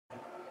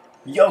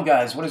Yo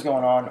guys, what is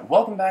going on?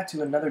 Welcome back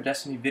to another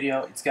Destiny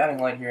video. It's Guiding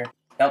Light here.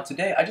 Now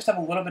today I just have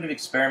a little bit of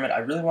experiment. I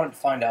really wanted to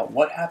find out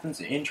what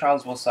happens in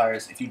Trials of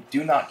Osiris if you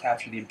do not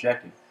capture the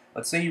objective.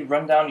 Let's say you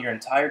run down your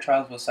entire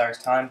Trials of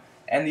Osiris time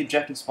and the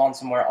objective spawns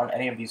somewhere on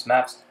any of these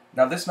maps.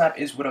 Now this map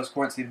is Widow's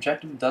Court, so the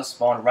objective does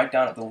spawn right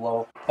down at the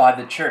low by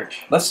the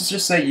church. Let's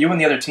just say you and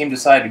the other team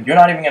decide you're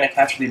not even going to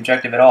capture the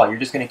objective at all. You're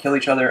just going to kill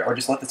each other or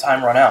just let the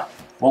time run out.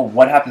 Well,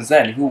 what happens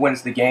then? Who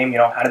wins the game?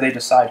 How do they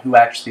decide who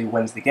actually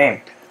wins the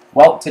game?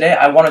 Well, today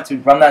I wanted to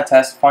run that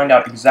test, find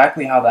out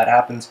exactly how that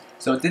happens.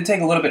 So it did take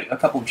a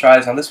couple of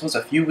tries. Now this was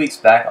a few weeks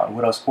back on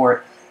Widow's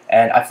Court,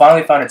 and I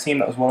finally found a team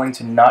that was willing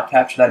to not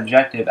capture that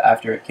objective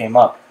after it came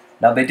up.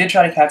 Now they did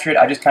try to capture it.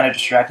 I just kind of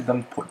distracted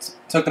them,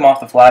 took them off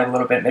the flag a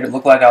little bit, made it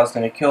look like I was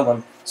going to kill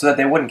them so that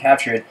they wouldn't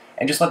capture it,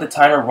 and just let the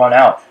timer run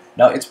out.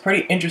 Now it's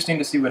pretty interesting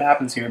to see what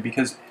happens here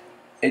because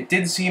it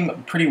did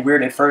seem pretty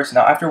weird at first.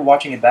 Now after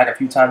watching it back a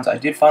few times, I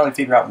did finally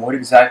figure out what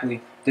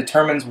exactly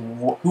determines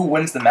who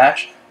wins the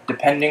match,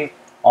 depending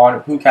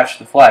on who captures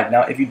the flag.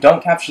 Now, if you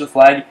don't capture the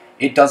flag,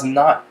 it does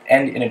not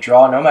end in a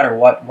draw no matter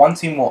what. One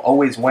team will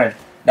always win.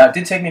 Now, it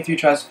did take me a few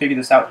tries to figure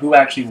this out, who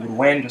actually would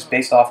win, just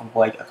based off of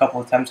a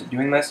couple attempts at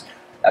doing this.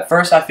 At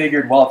first, I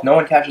figured, well, if no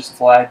one captures the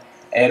flag,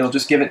 it'll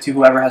just give it to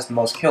whoever has the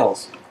most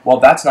kills. Well,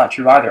 that's not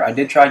true either. I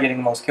did try getting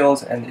the most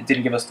kills, and it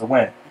didn't give us the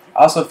win.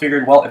 I also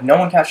figured, well, if no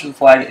one captures the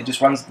flag,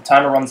 the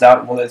timer runs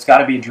out. Well, it's got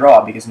to be a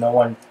draw because no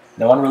one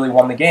really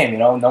won the game.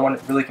 No one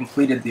really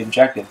completed the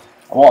objective.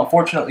 Well,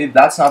 unfortunately,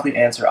 that's not the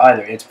answer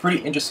either. It's pretty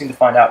interesting to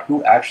find out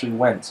who actually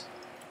wins.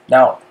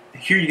 Now,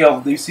 here you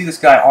go. You see this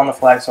guy on the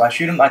flag, so I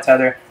shoot him my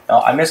tether.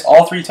 Now, I miss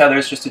all 3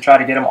 tethers just to try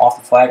to get him off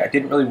the flag. I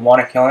didn't really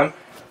want to kill him,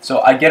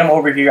 so I get him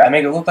over here. I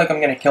make it look like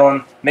I'm going to kill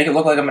him, make it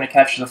look like I'm going to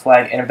capture the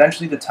flag, and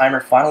eventually the timer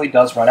finally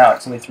does run out.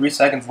 It's only 3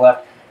 seconds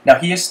left. Now,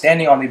 he is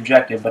standing on the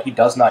objective, but he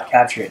does not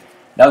capture it.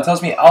 Now, it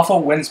tells me Alpha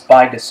wins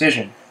by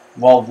decision.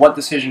 Well, what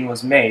decision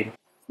was made?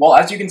 Well,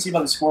 as you can see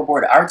by the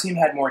scoreboard, our team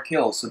had more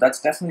kills, so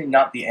that's definitely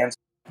not the answer.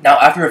 Now,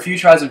 after a few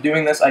tries of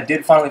doing this, I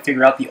did finally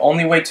figure out the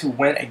only way to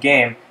win a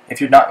game, if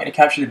you're not going to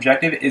capture the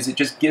objective, is it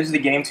just gives the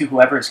game to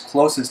whoever is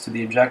closest to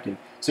the objective.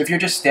 So if you're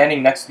just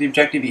standing next to the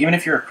objective, even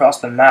if you're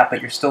across the map,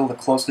 but you're still the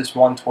closest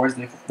one towards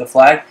the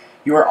flag,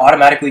 you are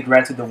automatically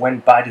granted the win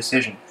by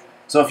decision.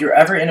 So if you're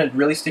ever in a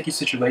really sticky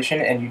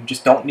situation and you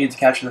just don't need to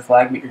capture the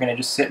flag, but you're going to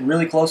just sit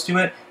really close to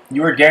it,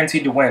 you are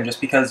guaranteed to win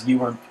just because you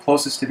were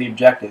closest to the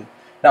objective.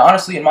 Now,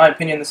 honestly, in my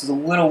opinion, this is a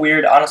little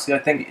weird. Honestly, I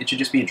think it should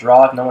just be a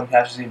draw if no one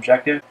captures the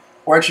objective.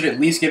 Or it should at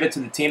least give it to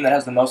the team that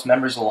has the most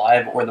members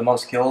alive or the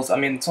most kills. I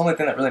mean, it's the only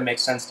thing that really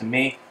makes sense to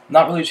me. I'm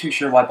not really too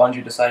sure why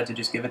Bungie decided to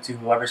just give it to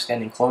whoever's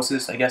standing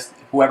closest. I guess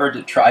whoever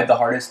tried the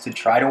hardest to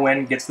try to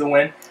win gets the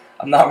win.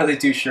 I'm not really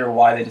too sure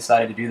why they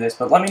decided to do this,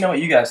 but let me know what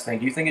you guys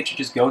think. Do you think it should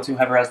just go to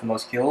whoever has the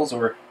most kills,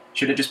 or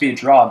should it just be a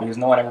draw because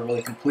no one ever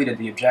really completed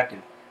the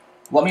objective?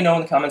 Let me know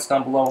in the comments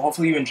down below.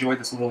 Hopefully you enjoyed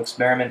this little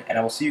experiment, and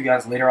I will see you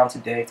guys later on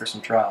today for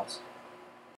some trials.